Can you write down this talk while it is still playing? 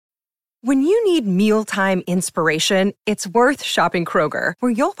When you need mealtime inspiration, it's worth shopping Kroger,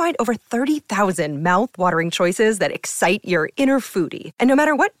 where you'll find over 30,000 mouth-watering choices that excite your inner foodie. And no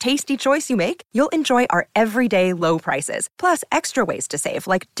matter what tasty choice you make, you'll enjoy our everyday low prices, plus extra ways to save,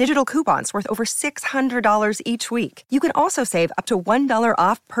 like digital coupons worth over $600 each week. You can also save up to $1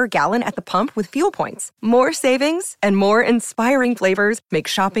 off per gallon at the pump with fuel points. More savings and more inspiring flavors make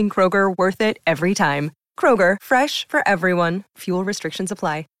shopping Kroger worth it every time. Kroger, fresh for everyone. Fuel restrictions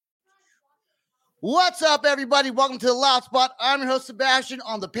apply. What's up, everybody? Welcome to the Loud Spot. I'm your host, Sebastian,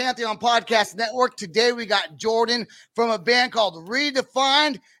 on the Pantheon Podcast Network. Today, we got Jordan from a band called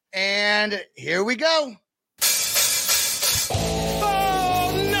REdEFIND, and here we go.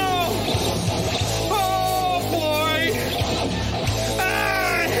 Oh, no! Oh, boy!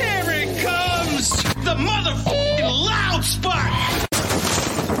 Ah, here it comes! The motherfucking Loud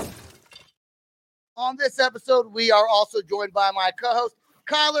Spot! On this episode, we are also joined by my co-host,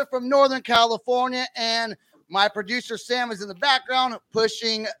 Kyler from Northern California, and my producer Sam is in the background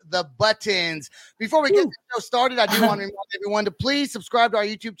pushing the buttons. Before we get the show started, I do want to remind everyone to please subscribe to our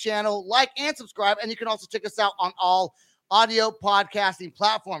YouTube channel, like and subscribe, and you can also check us out on all audio podcasting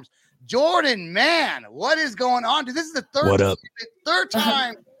platforms. Jordan, man, what is going on? Dude, this is the third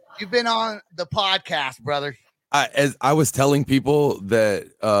time you've been on the podcast, brother. As I was telling people that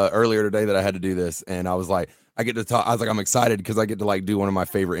earlier today that I had to do this, and I was like, I get to talk. I was like, I'm excited because I get to like do one of my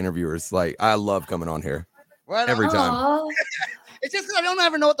favorite interviewers. Like, I love coming on here every time. It's just I don't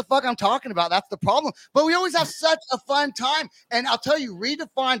ever know what the fuck I'm talking about. That's the problem. But we always have such a fun time. And I'll tell you,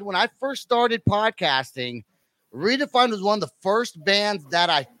 REdEFIND, when I first started podcasting, REdEFIND was one of the first bands that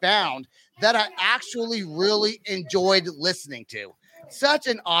I found that I actually really enjoyed listening to. Such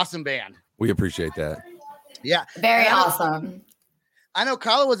an awesome band. We appreciate that. Yeah. Very awesome. I know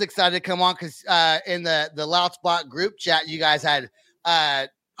Carla was excited to come on because in the Loud Spot group chat, you guys had,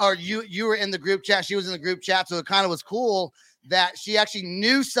 or you were in the group chat. She was in the group chat. So it kind of was cool that she actually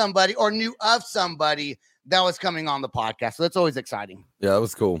knew somebody or knew of somebody that was coming on the podcast. So that's always exciting. Yeah, that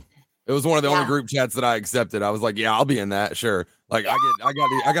was cool. It was one of the only group chats that I accepted. I was like, yeah, I'll be in that. Sure. Like I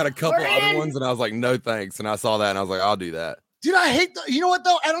got a couple other ones and I was like, no, thanks. And I saw that and I was like, I'll do that. Dude, I hate you know what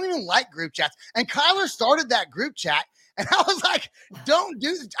though? I don't even like group chats. And Kyler started that group chat. And I was like, don't do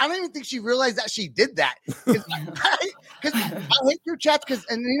this. I don't even think she realized that she did that. Because I hate group chats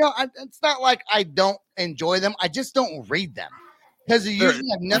and you know, it's not like I don't enjoy them. I just don't read them. Because you usually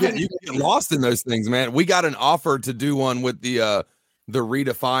have nothing. You get lost in those things, man. We got an offer to do one with the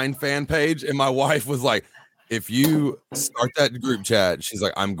REdEFIND fan page. And my wife was like, if you start that group chat, she's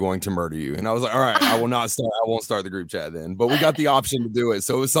like, I'm going to murder you. And I was like, all right, I won't start the group chat then. But we got the option to do it.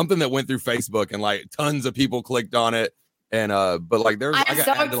 So it was something that went through Facebook and like tons of people clicked on it. And but like there's I'm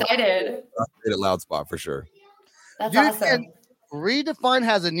so excited. At Loud Spot for sure. That's awesome. REdEFIND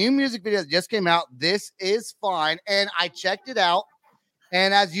has a new music video that just came out. This is fine. And I checked it out.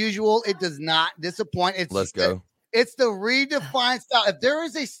 And as usual, it does not disappoint. It's the REdEFIND style. If there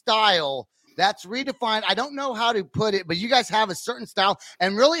is a style that's REdEFIND, I don't know how to put it, but you guys have a certain style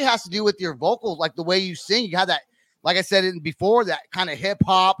and really has to do with your vocals, like the way you sing. You have that, like I said before, that kind of hip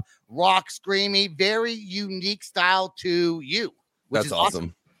hop, rock, screamy, very unique style to you. Which is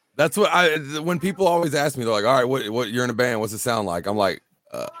awesome. That's what when people always ask me, they're like, all right, what you're in a band, what's it sound like? I'm like,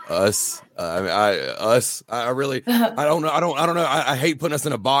 us. Us. I really, I don't know. I don't know. I hate putting us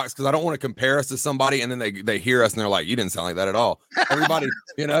in a box because I don't want to compare us to somebody and then they hear us and they're like, you didn't sound like that at all. Everybody,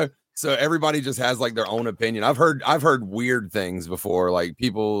 you know, so everybody just has like their own opinion. I've heard weird things before. Like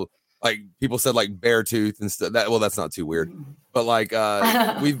people said like bear tooth and stuff. That's not too weird, but like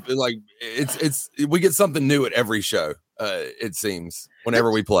we've like we get something new at every show. It seems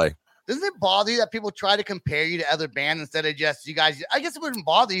whenever we play. Doesn't it bother you that people try to compare you to other bands instead of just you guys? I guess it wouldn't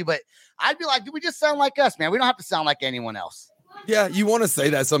bother you, but I'd be like, do we just sound like us, man? We don't have to sound like anyone else. Yeah, you want to say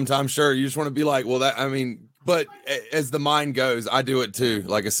that sometimes, sure. You just want to be like, well, but as the mind goes, I do it too.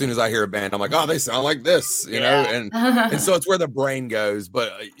 Like as soon as I hear a band, I'm like, oh, they sound like this, you know? And so it's where the brain goes.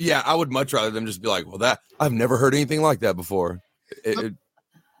 But yeah, I would much rather them just be like, well, that I've never heard anything like that before.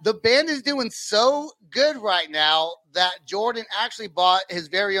 The band is doing so good right now that Jordan actually bought his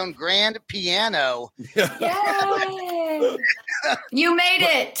very own grand piano. Yay! You made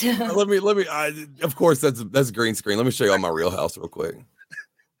it. Let me. Of course, that's green screen. Let me show you on my real house real quick.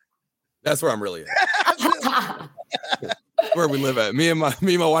 That's where I'm really at. Where we live at. Me and my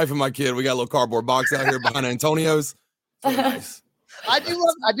wife and my kid. We got a little cardboard box out here behind Antonio's. So nice. I do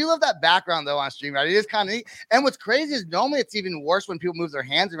love that background though on stream. Right? It is kind of neat. And what's crazy is normally it's even worse when people move their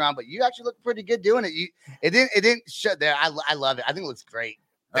hands around, but you actually look pretty good doing it. It didn't shut there. I love it. I think it looks great.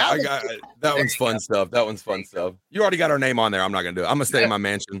 That one's fun stuff. That one's fun stuff. You already got our name on there. I'm not gonna do it. I'm gonna stay in my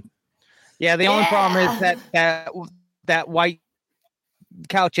mansion. Yeah, the only problem is that white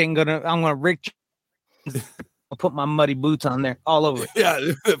couch ain't gonna. I'm gonna Rick. I'll put my muddy boots on there all over it. Yeah,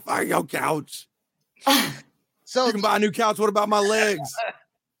 find your couch. So You can buy a new couch. What about my legs?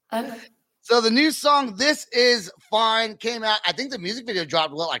 So the new song "This Is Fine" came out. I think the music video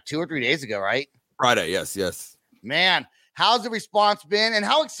dropped like 2 or 3 days ago, right? Friday. Yes. Man, how's the response been? And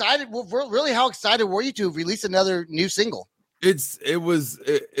how excited? Really, how excited were you to release another new single?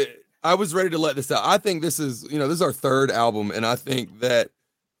 I was ready to let this out. I think this is our third album, and I think that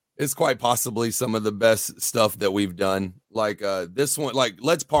it's quite possibly some of the best stuff that we've done. Like this one, like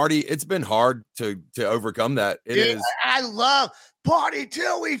Let's Party. It's been hard to overcome that. It is. I love Party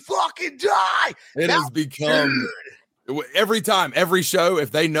Till We Fucking Die. It has become every time, every show, if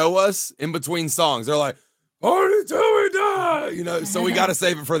they know us in between songs, they're like, Party Till We Die, so we got to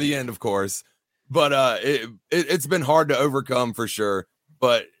save it for the end, of course. But it's been hard to overcome for sure.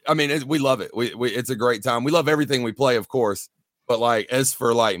 But I mean, we love it. It's a great time. We love everything we play, of course. But like, as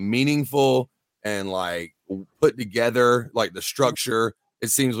for like meaningful and like put together, like the structure, it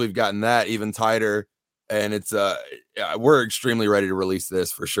seems we've gotten that even tighter. And it's we're extremely ready to release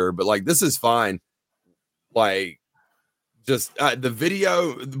this for sure. But like, This Is Fine. Like, just the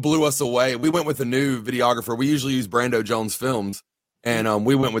video blew us away. We went with a new videographer. We usually use Brando Jones Films, and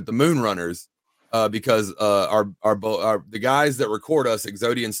we went with the Moonrunners. Because the guys that record us,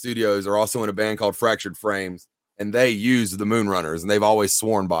 Exodian Studios, are also in a band called Fractured Frames, and they use the Moonrunners, and they've always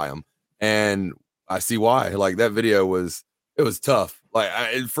sworn by them. And I see why. Like, that video was tough. Like,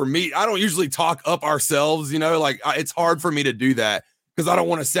 for me, I don't usually talk up ourselves, like it's hard for me to do that because I don't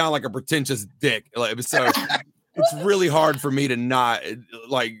want to sound like a pretentious dick. Like, so it's really hard for me to not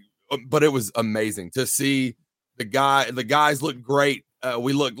like, but it was amazing to see the guys look great.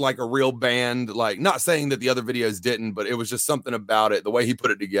 We looked like a real band, like, not saying that the other videos didn't, but it was just something about it. The way he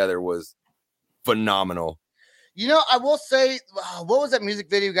put it together was phenomenal. I will say, what was that music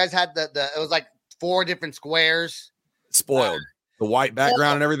video you guys had? It was like 4 different squares. Spoiled. The white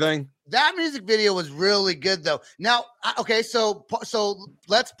background and everything. That music video was really good, though. Now, okay, so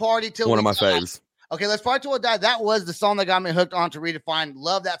Let's Party Till one of my Die. faves. Okay, Let's Party Till We Die. That was the song that got me hooked on to REdEFIND.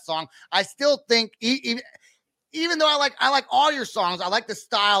 Love that song. I still think even though I like all your songs, I like the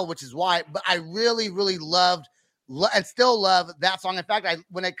style, which is why, but I really, really loved and still love that song. In fact,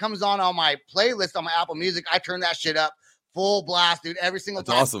 when it comes on my playlist on my Apple Music, I turn that shit up full blast, dude, every single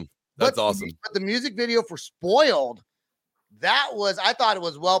time. Awesome. That's awesome. But the music video for Spoiled, I thought it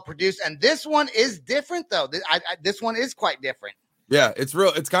was well produced. And this one is different, though. This one is quite different. Yeah,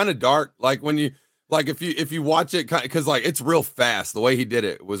 it's kind of dark. Like, when you, like, if you watch it, because like, it's real fast. The way he did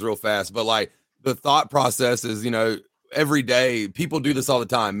it was real fast. But like, the thought process is, every day people do this all the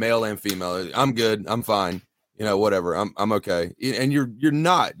time, male and female. I'm good. I'm fine. Whatever. I'm okay. And you're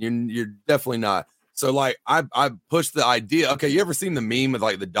not. You're definitely not. So like, I pushed the idea. Okay, you ever seen the meme of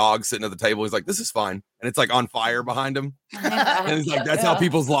like the dog sitting at the table? He's like, "This is fine," and it's like on fire behind him. And it's like, that's how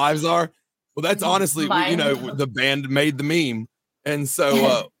people's lives are. Well, that's honestly, the band made the meme, and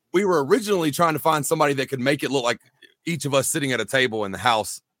so we were originally trying to find somebody that could make it look like each of us sitting at a table in the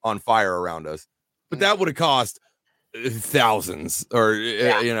house on fire around us, but that would have cost thousands, or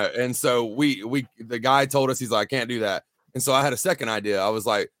and so the guy told us, he's like, "I can't do that." And so I had a second idea. I was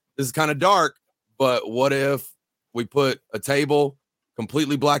like, "This is kind of dark, but what if we put a table,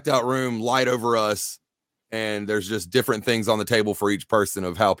 completely blacked out room, light over us, and there's just different things on the table for each person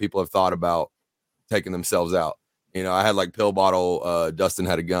of how people have thought about taking themselves out?" I had like pill bottle, Dustin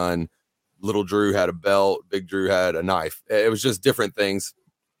had a gun, little Drew had a belt, big Drew had a knife. It was just different things.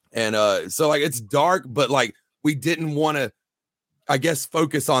 And so like, it's dark, but like, we didn't want to, I guess,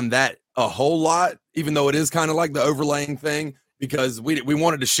 focus on that a whole lot, even though it is kind of like the overlaying thing, because we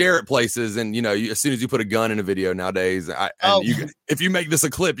wanted to share it places. And, as soon as you put a gun in a video nowadays, if you make this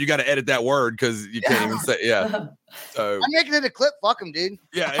a clip, you got to edit that word because you can't even say, yeah. So I'm making it a clip. Fuck them, dude.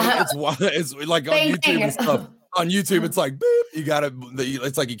 Yeah, it's like on YouTube and stuff. On YouTube, it's like, beep,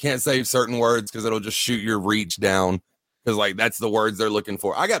 it's like you can't say certain words because it'll just shoot your reach down. Because like, that's the words they're looking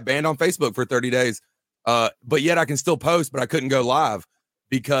for. I got banned on Facebook for 30 days. But yet I can still post, but I couldn't go live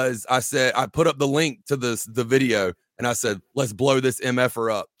because I put up the link to the video and I said, "Let's blow this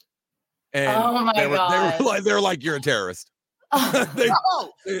MFer up." And oh my God. they were like, "You're a terrorist."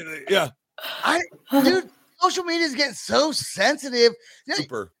 Yeah. Dude, social media is getting so sensitive.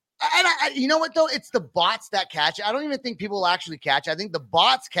 Super. And you know what, though? It's the bots that catch it. I don't even think people will actually catch it. I think the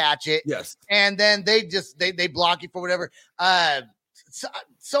bots catch it. Yes. And then they block you for whatever.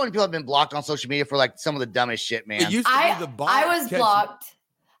 So many people have been blocked on social media for like some of the dumbest shit, man. I was blocked.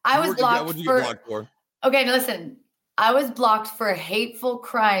 I was blocked. What did you get blocked for? Okay, now listen. I was blocked for hateful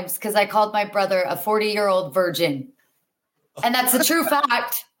crimes because I called my brother a 40-year-old virgin. And that's a true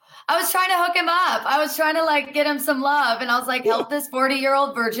fact. I was trying to hook him up. I was trying to like get him some love. And I was like, help this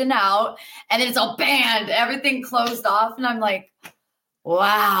 40-year-old virgin out. And then it's all banned. Everything closed off. And I'm like,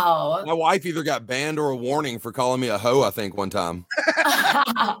 wow. My wife either got banned or a warning for calling me a hoe, I think, one time.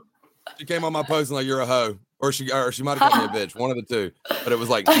 She came on my post and like, you're a hoe. Or she might have called me a bitch. One of the two. But it was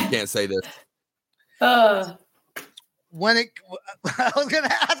like, you can't say this. When it, I was gonna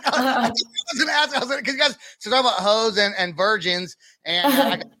ask, because you guys talk about hoes and virgins, and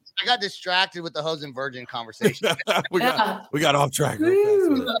I got distracted with the hoes and virgin conversation. we got off track. I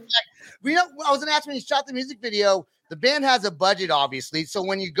was gonna ask when you shot the music video. The band has a budget, obviously. So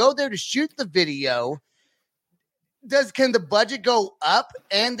when you go there to shoot the video, can the budget go up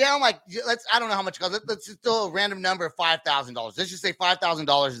and down? Like, I don't know how much it costs. Let's just throw a random number of $5,000. Let's just say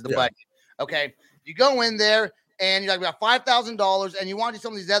 $5,000 is the budget. Okay, you go in there. And you're like, we got $5,000 and you want to do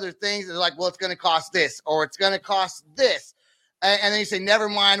some of these other things. They're like, well, it's going to cost this or it's going to cost this. And then you say, never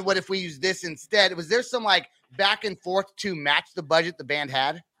mind. What if we use this instead? Was there some like back and forth to match the budget the band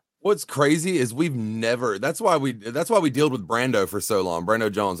had? What's crazy is we've never, that's why we dealt with Brando for so long.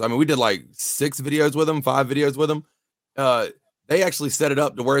 Brando Jones. I mean, we did like 5 videos with him. They actually set it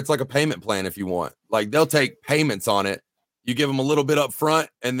up to where it's like a payment plan. If you want, like they'll take payments on it. You give them a little bit up front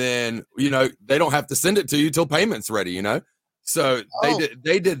and then, they don't have to send it to you till payment's ready, So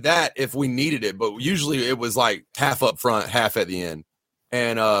they did that if we needed it, but usually it was like half up front, half at the end.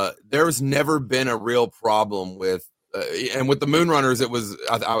 And there's never been a real problem with, and with the Moonrunners, it was,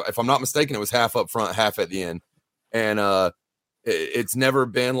 if I'm not mistaken, it was half up front, half at the end. And it's never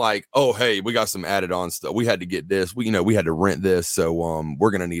been like, oh, hey, we got some added on stuff. We had to get this. We had to rent this. So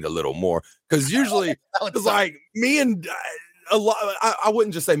we're going to need a little more. Because usually it's like me and a lot. I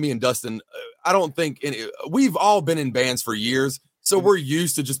wouldn't just say me and Dustin. I don't think we've all been in bands for years. So we're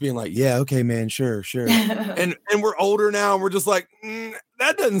used to just being like, yeah, okay, man, sure. and we're older now. And we're just like,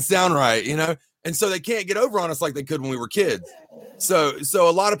 that doesn't sound right, And so they can't get over on us like they could when we were kids. So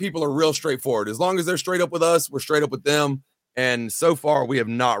a lot of people are real straightforward. As long as they're straight up with us, we're straight up with them. And so far, we have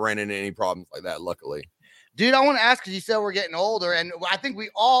not ran into any problems like that, luckily. Dude, I want to ask, because you said we're getting older, and I think we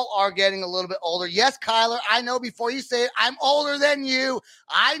all are getting a little bit older. Yes, Kyler, I know before you say it, I'm older than you.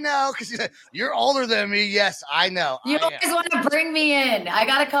 I know, because you're older than me. Yes, I know. You always want to bring me in. I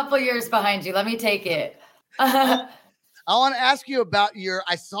got a couple years behind you. Let me take it. I want to ask you about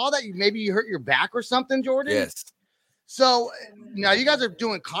I saw that you hurt your back or something, Jordan. Yes. So now you guys are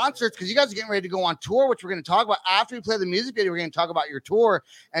doing concerts because you guys are getting ready to go on tour, which we're going to talk about after we play the music video. We're going to talk about your tour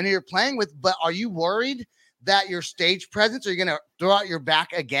and who you're playing with. But are you worried that your stage presence, are you going to throw out your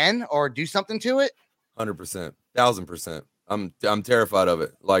back again or do something to it? 100%, 1,000%. I'm terrified of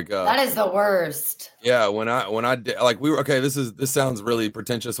it. Like that is the worst. Yeah, when I did, like we were okay. This sounds really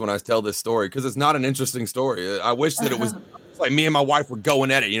pretentious when I tell this story because it's not an interesting story. I wish that it was like me and my wife were going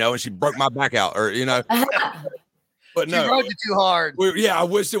at it, and she broke my back out, or But no, she broke it too hard. I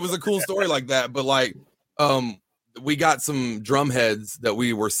wish it was a cool story like that. But like, we got some drum heads that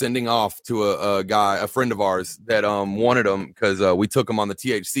we were sending off to a friend of ours that wanted them because we took them on the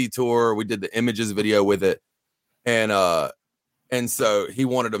THC tour. We did the Images video with it, and so he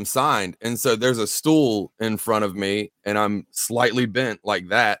wanted them signed. And so there's a stool in front of me, and I'm slightly bent like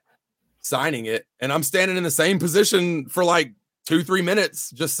that, signing it, and I'm standing in the same position for like 2-3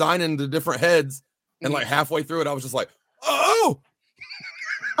 minutes, just signing the different heads. And like halfway through it, I was just like, oh.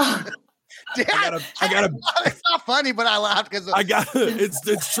 Dad, I gotta. It's not funny, but I laughed because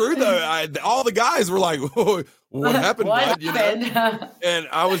it's true though. All the guys were like, "Whoa, what happened, bud?" And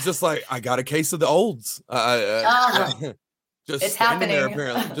I was just like, I got a case of the olds. Just it's standing happening there,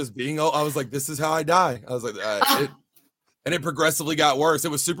 apparently, just being old. I was like, this is how I die. I was like, and it progressively got worse.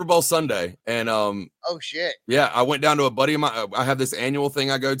 It was Super Bowl Sunday, and oh shit, yeah, I went down to a buddy of mine. I have this annual thing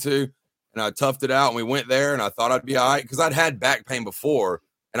I go to. And I toughed it out, and we went there, and I thought I'd be all right because I'd had back pain before,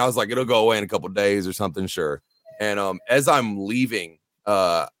 and I was like, it'll go away in a couple of days or something, sure. And as I'm leaving,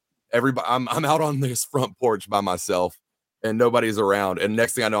 everybody, I'm out on this front porch by myself, and nobody's around. And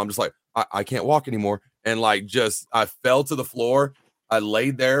next thing I know, I'm just like, I can't walk anymore, and like I fell to the floor. I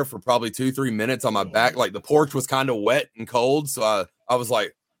laid there for probably 2-3 minutes on my back, like the porch was kind of wet and cold, so I was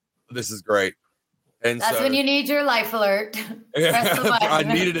like, this is great. And that's when you need your life alert. I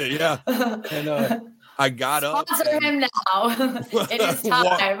needed it, yeah. And I got up. Sponsor him now. It is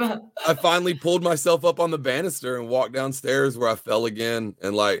time. I finally pulled myself up on the banister and walked downstairs where I fell again.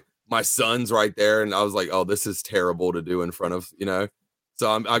 And like my son's right there. And I was like, oh, this is terrible to do in front of,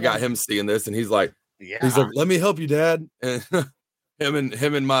 So I got him seeing this, and he's like, let me help you, Dad. And him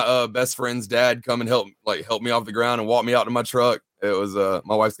and my best friend's dad come and help me off the ground and walk me out to my truck. It was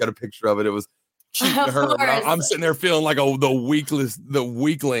my wife's got a picture of it. It was cute to her. I'm sitting there feeling like the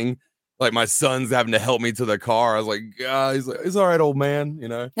weakling. Like my son's having to help me to the car. I was like, he's like, it's all right, old man. You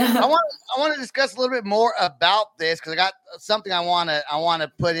know. I want to discuss a little bit more about this because I got something I want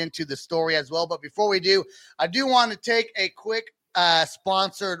to put into the story as well. But before we do, I do want to take a quick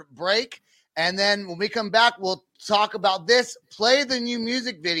sponsored break, and then when we come back, we'll talk about this, play the new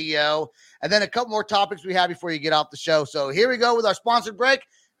music video, and then a couple more topics we have before you get off the show. So here we go with our sponsored break,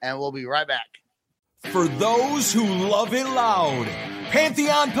 and we'll be right back. For those who love it loud,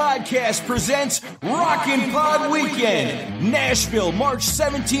 Pantheon Podcast presents Rockin' Pod Weekend, Nashville, March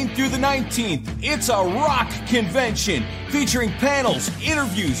 17th through the 19th. It's a rock convention featuring panels,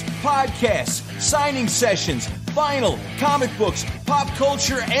 interviews, podcasts, signing sessions, vinyl, comic books, pop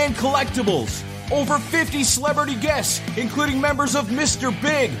culture, and collectibles. Over 50 celebrity guests, including members of Mr.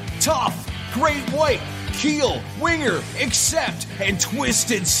 Big, Tough, Great White, Keel, Winger, Accept, and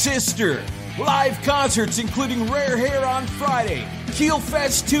Twisted Sister. Live concerts including Rare Hair on Friday, Keel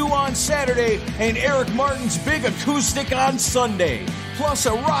Fest 2 on Saturday, and Eric Martin's Big Acoustic on Sunday. Plus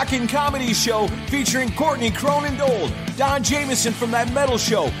a rockin' comedy show featuring Courtney Cronin-Dold, Don Jameson from That Metal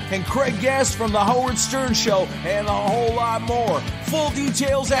Show, and Craig Gass from The Howard Stern Show, and a whole lot more. Full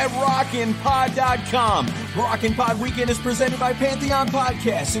details at rockinpod.com. Rockin' Pod Weekend is presented by Pantheon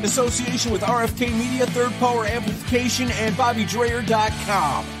Podcasts in association with RFK Media, Third Power Amplification, and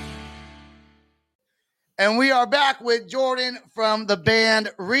BobbyDreyer.com. And we are back with Jordan from the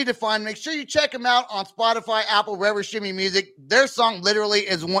band REdEFIND. Make sure you check them out on Spotify, Apple, wherever streaming music. Their song literally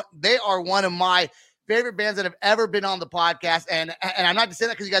is they are one of my favorite bands that have ever been on the podcast. And I'm not just saying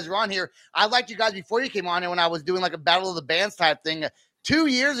that because you guys are on here. I liked you guys before you came on here when I was doing like a Battle of the Bands type thing 2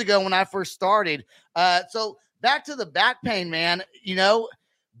 years ago when I first started. So back to the back pain, man. You know,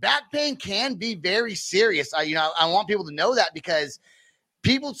 back pain can be very serious. I want people to know that because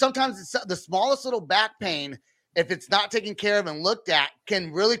people sometimes it's the smallest little back pain, if it's not taken care of and looked at,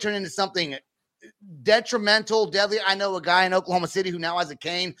 can really turn into something detrimental, deadly. I know a guy in Oklahoma City who now has a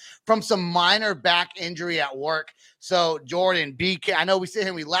cane from some minor back injury at work. So Jordan, I know we sit here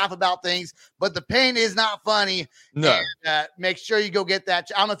and we laugh about things, but the pain is not funny. No. And, make sure you go get that.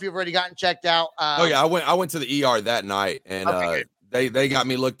 I don't know if you've already gotten checked out. I went to the ER that night, and they got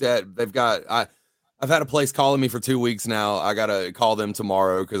me looked at. I've had a place calling me for 2 weeks now. I gotta call them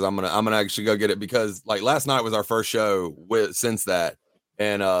tomorrow because I'm gonna actually go get it because like last night was our first show since that,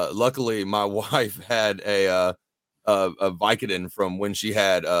 and luckily my wife had a Vicodin from when she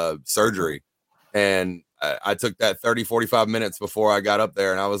had surgery, and I took that 30-45 minutes before I got up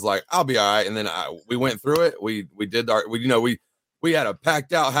there, and I was like, I'll be all right. And then we went through it. We had a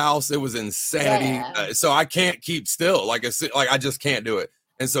packed out house. It was insanity. Yeah. So I can't keep still. Like I just can't do it.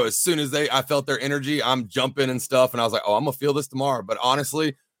 And so as soon as I felt their energy, I'm jumping and stuff. And I was like, I'm going to feel this tomorrow. But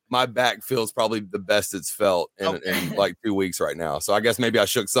honestly, my back feels probably the best it's felt in like 2 weeks right now. So I guess maybe I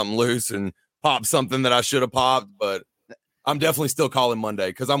shook something loose and popped something that I should have popped. But I'm definitely still calling Monday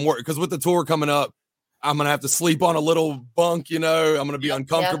because because with the tour coming up, I'm going to have to sleep on a little bunk, I'm going to be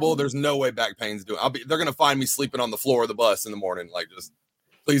uncomfortable. Yep. There's no way back pain's doing. They're going to find me sleeping on the floor of the bus in the morning. Like, just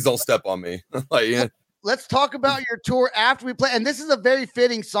please don't step on me. Let's talk about your tour after we play. And this is a very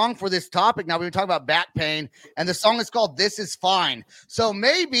fitting song for this topic. Now, we're talking about back pain, and the song is called This Is Fine. So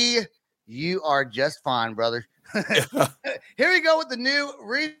maybe you are just fine, brother. Here we go with the new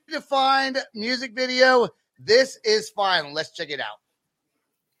REdEFIND music video. This Is Fine. Let's check it out.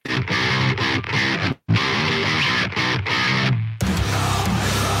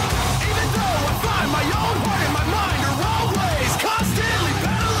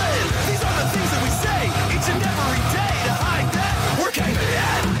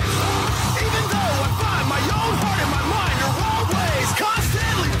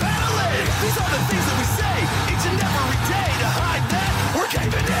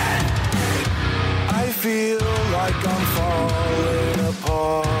 Feel like I'm falling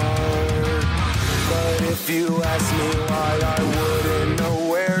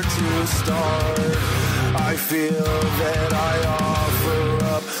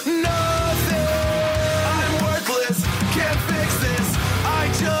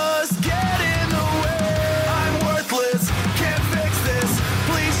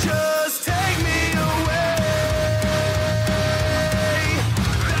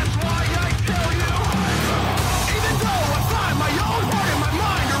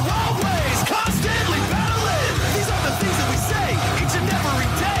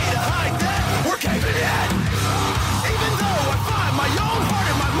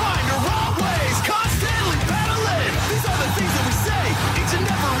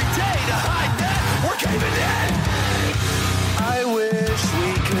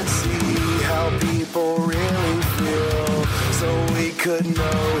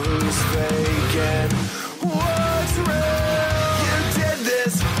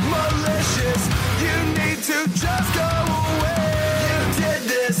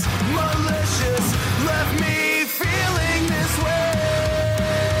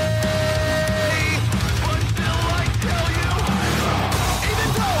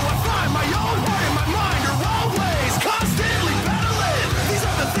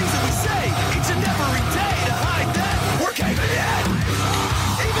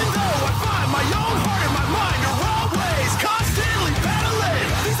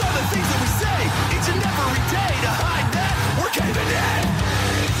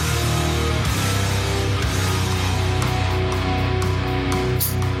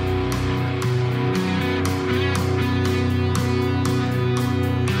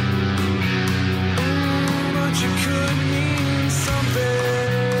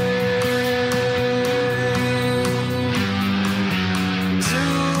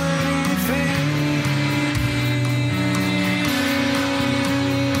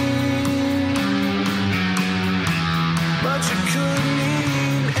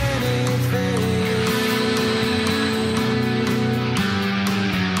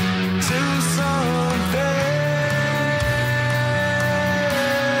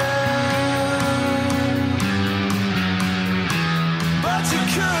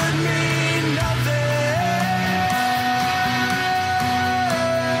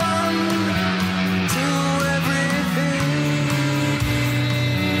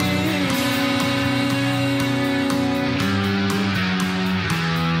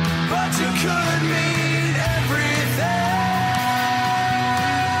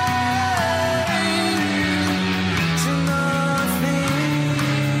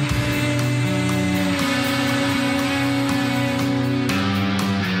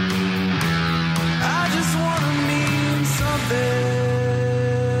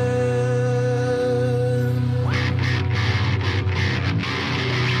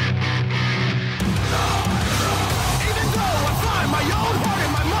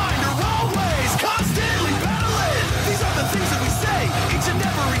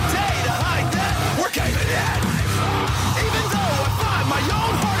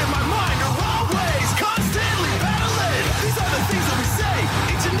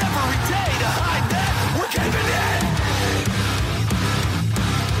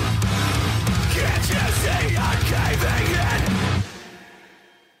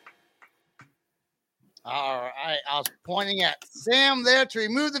pointing at Sam there to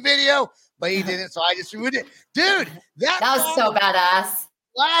remove the video, but he didn't, so I just removed it. Dude, that was so badass.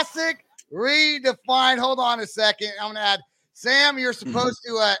 Classic redefined. Hold on a second. I'm gonna add Sam. You're supposed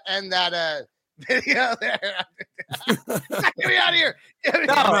to end that video there. Get me out of here.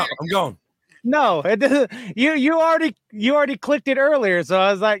 I'm going. No, it doesn't. You already clicked it earlier, so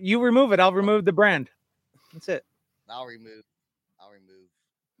I was like, you remove it, I'll remove the brand. That's it. I'll remove.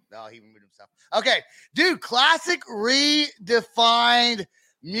 No, he removed himself. Okay, dude, classic redefined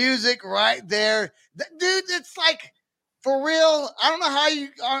music right there. Dude, it's like, for real, I don't know how you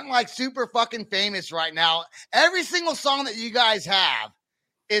aren't like super fucking famous right now. Every single song that you guys have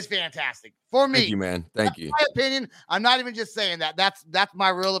is fantastic. For me. Thank you, man. Thank you. My opinion. I'm not even just saying that. That's my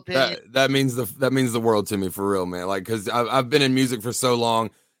real opinion. That means the world to me, for real, man. Like, because I've been in music for so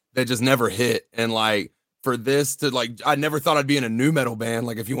long that just never hit. And like, for this to like, I never thought I'd be in a new metal band.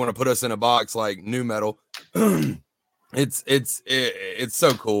 Like, if you want to put us in a box, like new metal, it's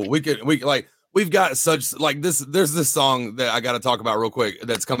so cool. We've got such like this. There's this song that I got to talk about real quick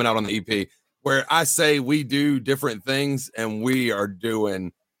that's coming out on the EP where I say we do different things and we are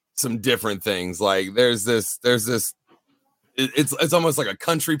doing some different things. Like there's this. It's almost like a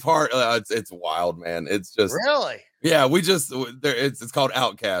country part. It's wild, man. It's just really. Yeah, it's called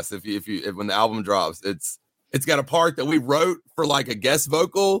Outcast. If when the album drops, it's got a part that we wrote for like a guest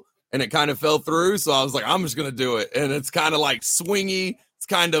vocal and it kind of fell through. So I was like, I'm just going to do it. And it's kind of like swingy. It's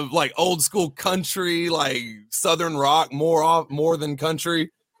kind of like old school country, like Southern rock, more than country.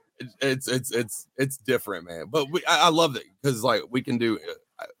 It's different, man. But I love it because like we can do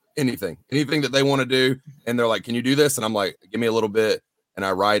anything that they want to do. And they're like, can you do this? And I'm like, give me a little bit. And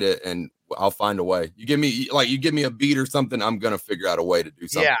I write it and I'll find a way. You give me a beat or something, I'm going to figure out a way to do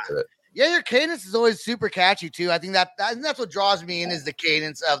something with it. Yeah, your cadence is always super catchy too. I think that's what draws me in is the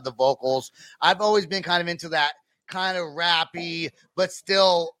cadence of the vocals. I've always been kind of into that kind of rappy, but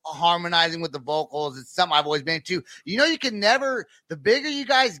still harmonizing with the vocals. It's something I've always been into. You know, you can never, the bigger you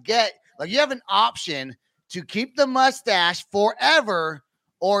guys get, like you have an option to keep the mustache forever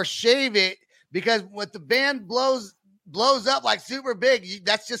or shave it, because with the band blows up like super big,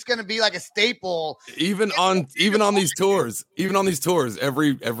 that's just going to be like a staple. Even on these tours,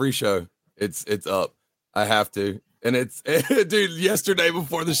 every show, it's up. I have to. And it's, dude, yesterday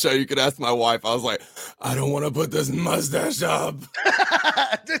before the show, you could ask my wife. I was like, I don't want to put this mustache up.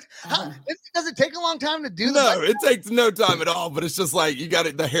 Does it take a long time to do that? No, it takes no time at all. But it's just like, you got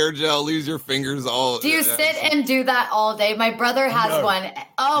it, the hair gel, leaves your fingers all. Do you sit and do that all day? My brother has one.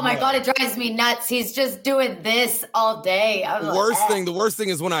 Oh my God, it drives me nuts. He's just doing this all day. The worst thing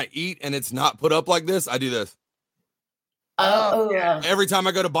is when I eat and it's not put up like this, I do this. Every time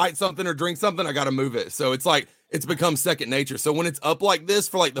I go to bite something or drink something, I got to move it. So it's like, it's become second nature. So when it's up like this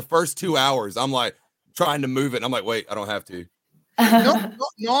for like the first 2 hours, I'm like trying to move it. And I'm like, wait, I don't have to.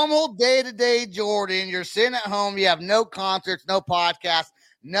 Normal day-to-day Jordan, you're sitting at home, you have no concerts, no podcasts,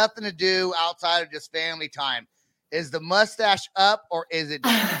 nothing to do outside of just family time. Is the mustache up or is it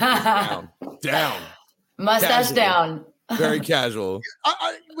down? Down. Mustache casual. Down. Very casual.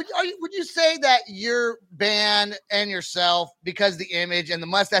 Would you say that your band and yourself, because the image and the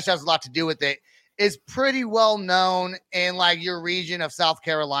mustache has a lot to do with it, is pretty well known in like your region of South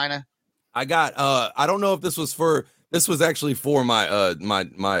Carolina? I got I don't know if this was actually for my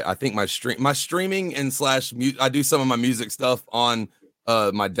I think my streaming and / I do some of my music stuff on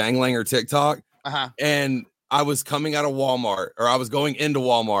my Danglanger TikTok. And I was coming out of Walmart, or I was going into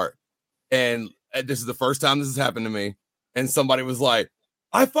Walmart, and this is the first time this has happened to me. And somebody was like,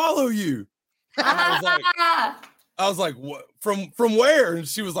 I follow you. I was like, what? From where? And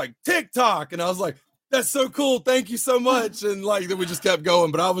she was like, TikTok. And I was like, that's so cool. Thank you so much. And like, then we just kept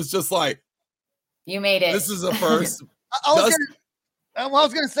going. But I was just like, you made it. This is a first. I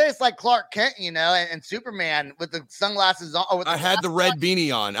was going to say, it's like Clark Kent, you know, and Superman with the sunglasses on. I had the red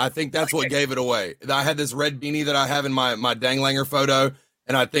beanie on. I think that's what gave it away. I had this red beanie that I have in my Danglanger photo.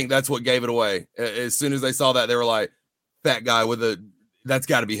 And I think that's what gave it away. As soon as they saw that, they were like, fat guy that's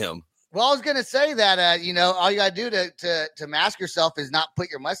got to be him. Well, I was going to say that, you know, all you got to do to mask yourself is not put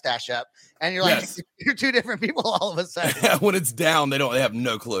your mustache up. And you're like, yes. You're two different people all of a sudden. When it's down, they have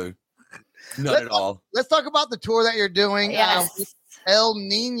no clue. None at all. Let's talk about the tour that you're doing. Yes. El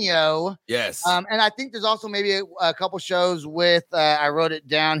Nino. Yes. And I think there's also maybe a couple shows with, I wrote it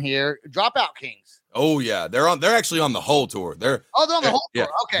down here, Dropout Kings. Oh yeah, they're actually on the whole tour. They're on the whole tour. Yeah.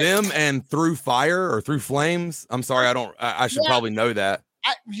 Okay. Them and Through Fire or Through Flames. I'm sorry, I should probably know that.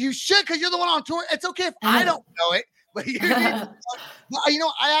 You should, because you're the one on tour. It's okay if I don't know it, but you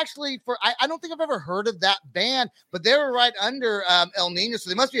know, I don't think I've ever heard of that band, but they were right under El Nino, so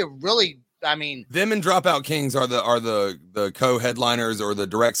they must be a really I mean, them and Dropout Kings are the co-headliners or the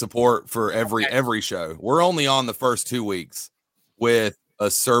direct support for every show. We're only on the first 2 weeks with a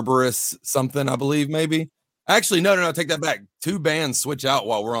Cerberus something, I believe, maybe. Actually, no, take that back. 2 bands switch out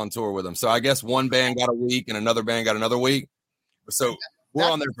while we're on tour with them. So I guess one band got a week and another band got another week. So we're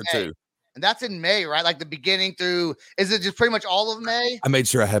on there for May. 2. And that's in May, right? Like the beginning through, is it just pretty much all of May? I made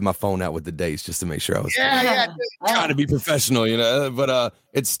sure I had my phone out with the dates just to make sure I was Yeah. trying to be professional, but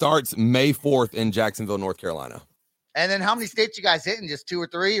it starts May 4th in Jacksonville, North Carolina. And then how many states you guys hitting? Just 2 or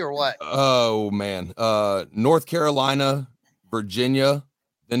 3 or what? Oh man. North Carolina, Virginia,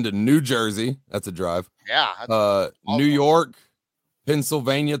 then to New Jersey. That's a drive. Yeah. New York,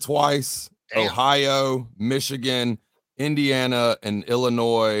 Pennsylvania twice, Damn. Ohio, Michigan, Indiana, and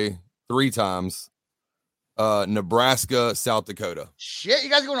Illinois 3 times. Nebraska, South Dakota. Shit, you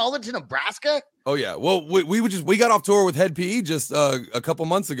guys going all the way to Nebraska? Oh yeah. Well, we got off tour with Head PE just a couple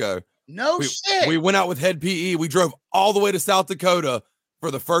months ago. No shit. We went out with Head PE. We drove all the way to South Dakota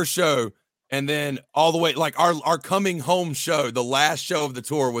for the first show, and then all the way, like our coming home show, the last show of the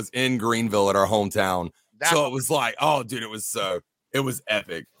tour was in Greenville at our hometown. So it was like, oh dude, it was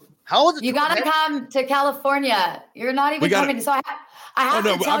epic. How was it? You gotta come to California. You're not even coming. So I have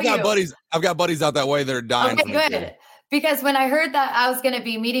to tell you. I've got buddies out that way that are dying. Okay, good. Because when I heard that I was going to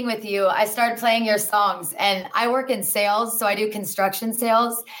be meeting with you, I started playing your songs, and I work in sales. So I do construction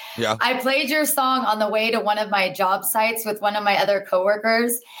sales. Yeah. I played your song on the way to one of my job sites with one of my other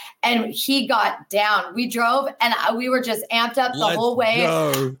coworkers, and he got down. We drove and we were just amped up the whole way.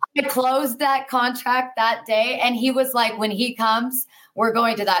 I closed that contract that day, and he was like, when he comes, we're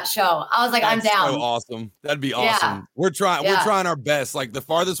going to that show. I was like, I'm down. So awesome. That'd be awesome. We're trying our best. Like the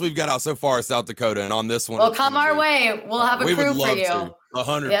farthest we've got out so far is South Dakota, and on this one, well, come our way. We'll have a crew for you.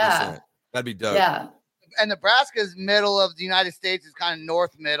 100%. That'd be dope. Yeah. And Nebraska's middle of the United States is kind of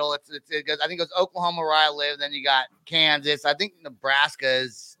north middle. It goes, I think it goes Oklahoma where I live. Then you got Kansas. I think Nebraska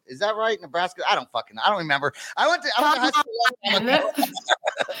is that right? Nebraska? I don't remember. I went to high school.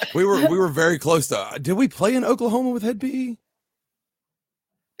 we were very close to. Did we play in Oklahoma with Head PE?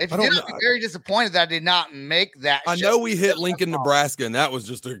 If you did, I'd be very disappointed that I did not make that. I know we hit Lincoln, Nebraska, and that was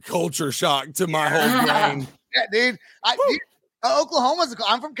just a culture shock to my whole brain. Yeah, dude. Oklahoma's.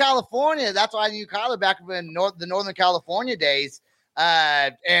 I'm from California. That's why I knew Kyler back in the Northern California days.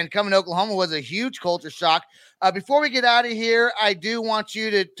 And coming to Oklahoma was a huge culture shock. Before we get out of here, I do want you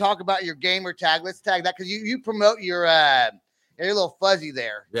to talk about your gamer tag. Let's tag that because you promote your little fuzzy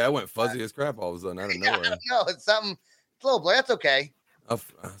there. Yeah, I went fuzzy as crap all of a sudden out of nowhere. I don't know. It's something. It's a little blur. That's okay. I'll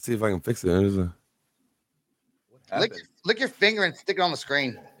see if I can fix it. Lick your finger and stick it on the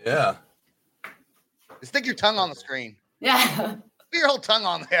screen. Yeah. Stick your tongue on the screen. Yeah. Put your whole tongue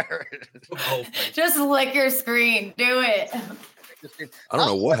on there. Just lick your screen. Do it. I don't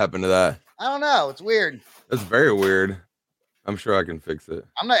know what happened to that. I don't know. It's weird. That's very weird. I'm sure I can fix it.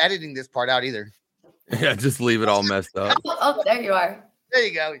 I'm not editing this part out either. Yeah, just leave it all messed up. Oh, there you are. There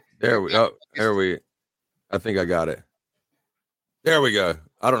you go. There we. I think I got it. There we go.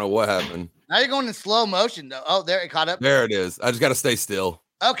 I don't know what happened. Now you're going in slow motion, though. Oh, there it caught up. There it is. I just got to stay still.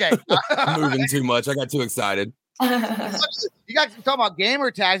 Okay. I'm moving too much. I got too excited. You guys talking about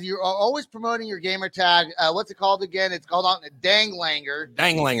gamer tags. You're always promoting your gamer tag. What's it called again? It's called on Danglanger.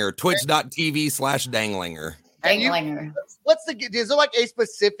 Danglanger. Twitch.tv/Danglanger. Danglanger. Is there like a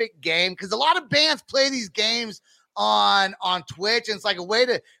specific game? Because a lot of bands play these games on Twitch, and it's like a way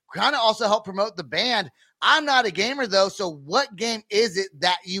to kind of also help promote the band. I'm not a gamer though, so what game is it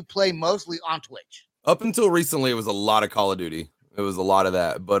that you play mostly on Twitch? Up until recently, it was a lot of Call of Duty. It was a lot of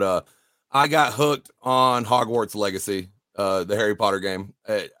that, but I got hooked on Hogwarts Legacy, the Harry Potter game.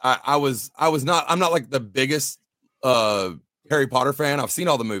 I'm not like the biggest Harry Potter fan. I've seen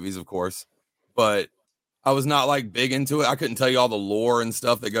all the movies, of course, but I was not like big into it. I couldn't tell you all the lore and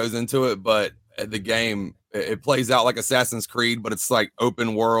stuff that goes into it, but the game, it plays out like Assassin's Creed, but it's like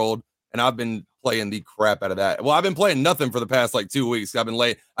open world. And I've been playing the crap out of that. Well, I've been playing nothing for the past like 2 weeks. I've been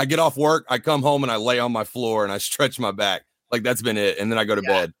late. I get off work, I come home and I lay on my floor and I stretch my back. Like that's been it. And then I go to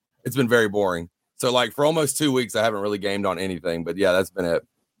bed. It's been very boring. So like for almost 2 weeks, I haven't really gamed on anything, but yeah, that's been it.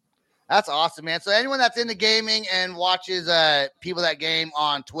 That's awesome, man. So anyone that's into gaming and watches people that game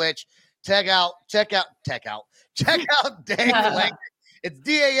on Twitch, check out Danglanger. It's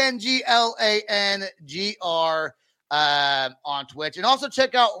DANGLANGR on Twitch. And also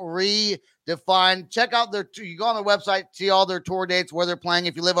check out REdEFIND. Check out you go on their website, see all their tour dates, where they're playing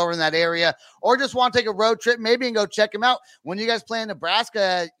if you live over in that area, or just want to take a road trip, maybe, and go check them out. When you guys play in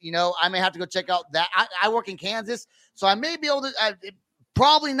Nebraska, I may have to go check out that. I work in Kansas, so I may be able to,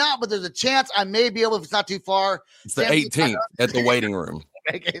 probably not, but there's a chance I may be able, if it's not too far. It's the 18th at the waiting room.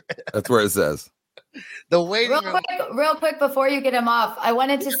 That's where it says. The waiting room. Real quick before you get him off, I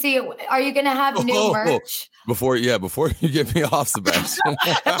wanted to see, are you going to have new merch? Before you get me off, Sebastian.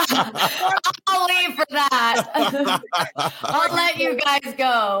 I'll leave for that. I'll let you guys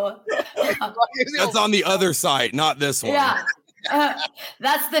go. That's on the other site, not this one. Yeah.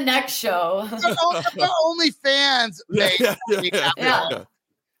 That's the next show. Only fans. Yeah.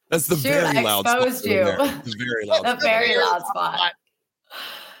 That's the very loud spot. Exposed you. The very loud The very loud spot.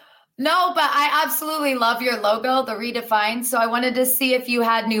 No, but I absolutely love your logo, the REdEFIND. So I wanted to see if you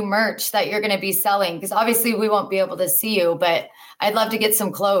had new merch that you're going to be selling, because obviously we won't be able to see you, but I'd love to get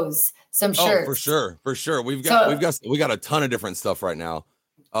some clothes, some shirts. Oh, for sure. We got a ton of different stuff right now.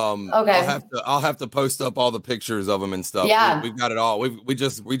 Okay. I'll have to post up all the pictures of them and stuff. Yeah. We've got it all. We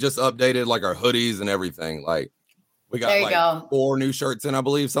just updated like our hoodies and everything. Like we got 4 new shirts in, I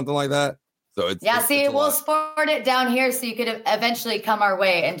believe, something like that. So we'll sport it down here so you could eventually come our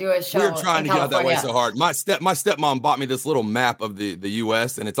way and do a show. We're trying to get out that way so hard. My stepmom bought me this little map of the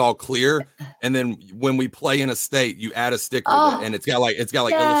US, and it's all clear. And then when we play in a state, you add a sticker and it's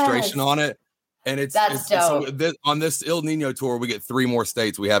got illustration on it. And it's dope. So on this El Nino tour, we get 3 more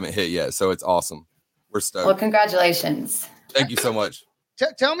states we haven't hit yet. So it's awesome. We're stoked. Well, congratulations. Thank you so much.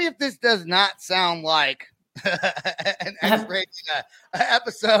 Tell me if this does not sound like an X-rated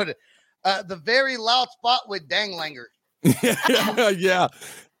episode. The very loud spot with Danglanger. Yeah.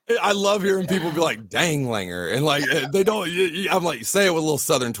 I love hearing people be like Danglanger, and like they don't. I'm like, say it with a little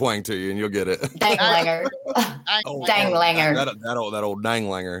Southern twang to you, and you'll get it. Danglanger. Danglanger. That old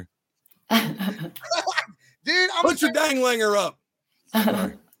Danglanger. Dude, put your Danglanger up.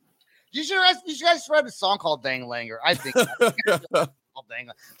 Sorry. You guys write a song called Danglanger. I think. But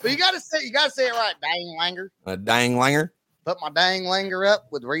you gotta say it right, Danglanger. A Danglanger. Put my Danglanger up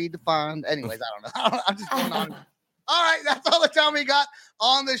with REdEFIND. Anyways, I don't know. I'm just going on. All right, that's all the time we got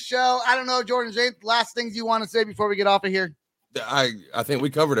on the show. I don't know, Jordan James, last things you want to say before we get off of here? I think we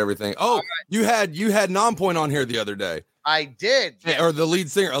covered everything. Oh, right. you had Nonpoint on here the other day. I did. Yes. Or the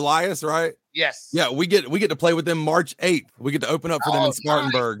lead singer, Elias, right? Yes. Yeah, we get to play with them March 8th. We get to open up for them in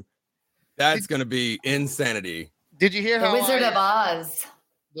Spartanburg. Nice. That's going to be insanity. Did you hear the Wizard of Oz?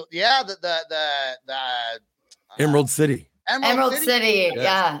 Yeah, the Emerald City. Emerald City.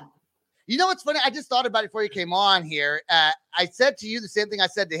 Yeah. You know what's funny? I just thought about it before you came on here. I said to you the same thing I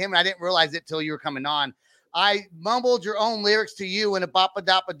said to him, and I didn't realize it till you were coming on. I mumbled your own lyrics to you in a Boppa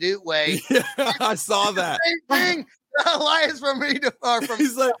Doppa Doot way. Yeah, I saw that. Same thing. Elias from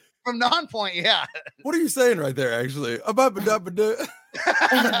Nonpoint. Yeah. What are you saying right there? Actually, a Boppa Doppa Doot.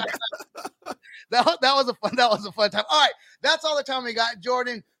 that was a fun time. All right, that's all the time we got,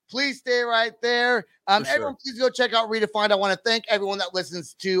 Jordan. Please stay right there. Everyone, please go check out REdEFIND. I want to thank everyone that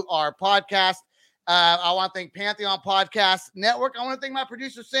listens to our podcast. I want to thank Pantheon Podcast Network. I want to thank my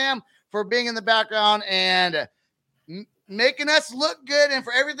producer, Sam, for being in the background and making us look good. And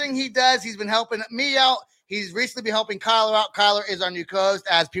for everything he does, he's been helping me out. He's recently been helping Kyler out. Kyler is our new co-host,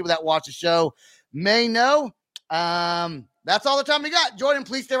 as people that watch the show may know. That's all the time we got. Jordan,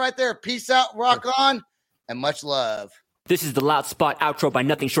 please stay right there. Peace out, rock on, and much love. This is the Loud Spot outro by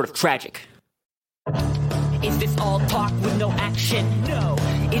nothing short of tragic. Is this all talk with no action? No.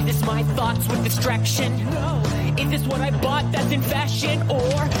 Is this my thoughts with distraction? No. Is this what I bought that's in fashion?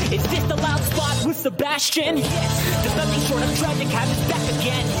 Or is this the Loud Spot with Sebastian? Yes. Does nothing short of tragic have his back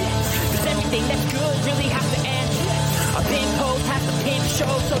again? Yes. Does everything that's good really have to end? Yes. A pimp host has to pimp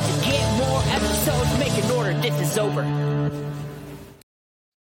show, so to get more episodes, make an order, this is over.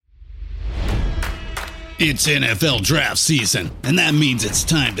 It's NFL draft season, and that means it's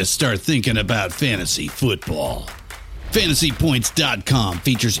time to start thinking about fantasy football. FantasyPoints.com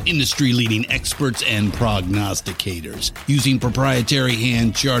features industry-leading experts and prognosticators using proprietary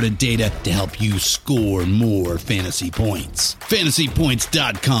hand-charted data to help you score more fantasy points.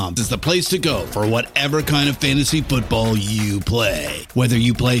 FantasyPoints.com is the place to go for whatever kind of fantasy football you play. Whether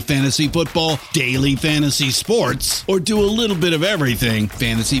you play fantasy football, daily fantasy sports, or do a little bit of everything,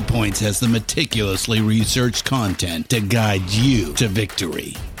 Fantasy Points has the meticulously researched content to guide you to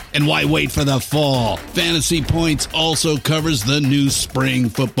victory. And why wait for the fall? Fantasy Points also covers the new spring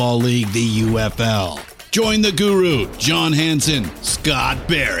football league, the UFL. Join the guru, John Hansen, Scott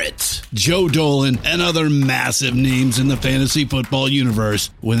Barrett, Joe Dolan, and other massive names in the fantasy football universe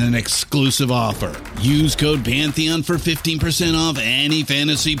with an exclusive offer. Use code Pantheon for 15% off any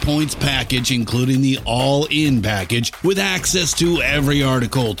Fantasy Points package, including the all-in package, with access to every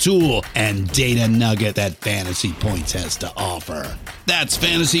article, tool, and data nugget that Fantasy Points has to offer. That's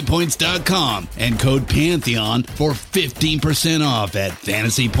fantasypoints.com and code Pantheon for 15% off at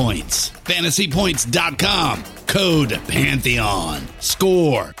Fantasy Points. Fantasypoints.com, code Pantheon.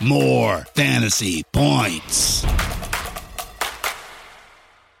 Score more fantasy points.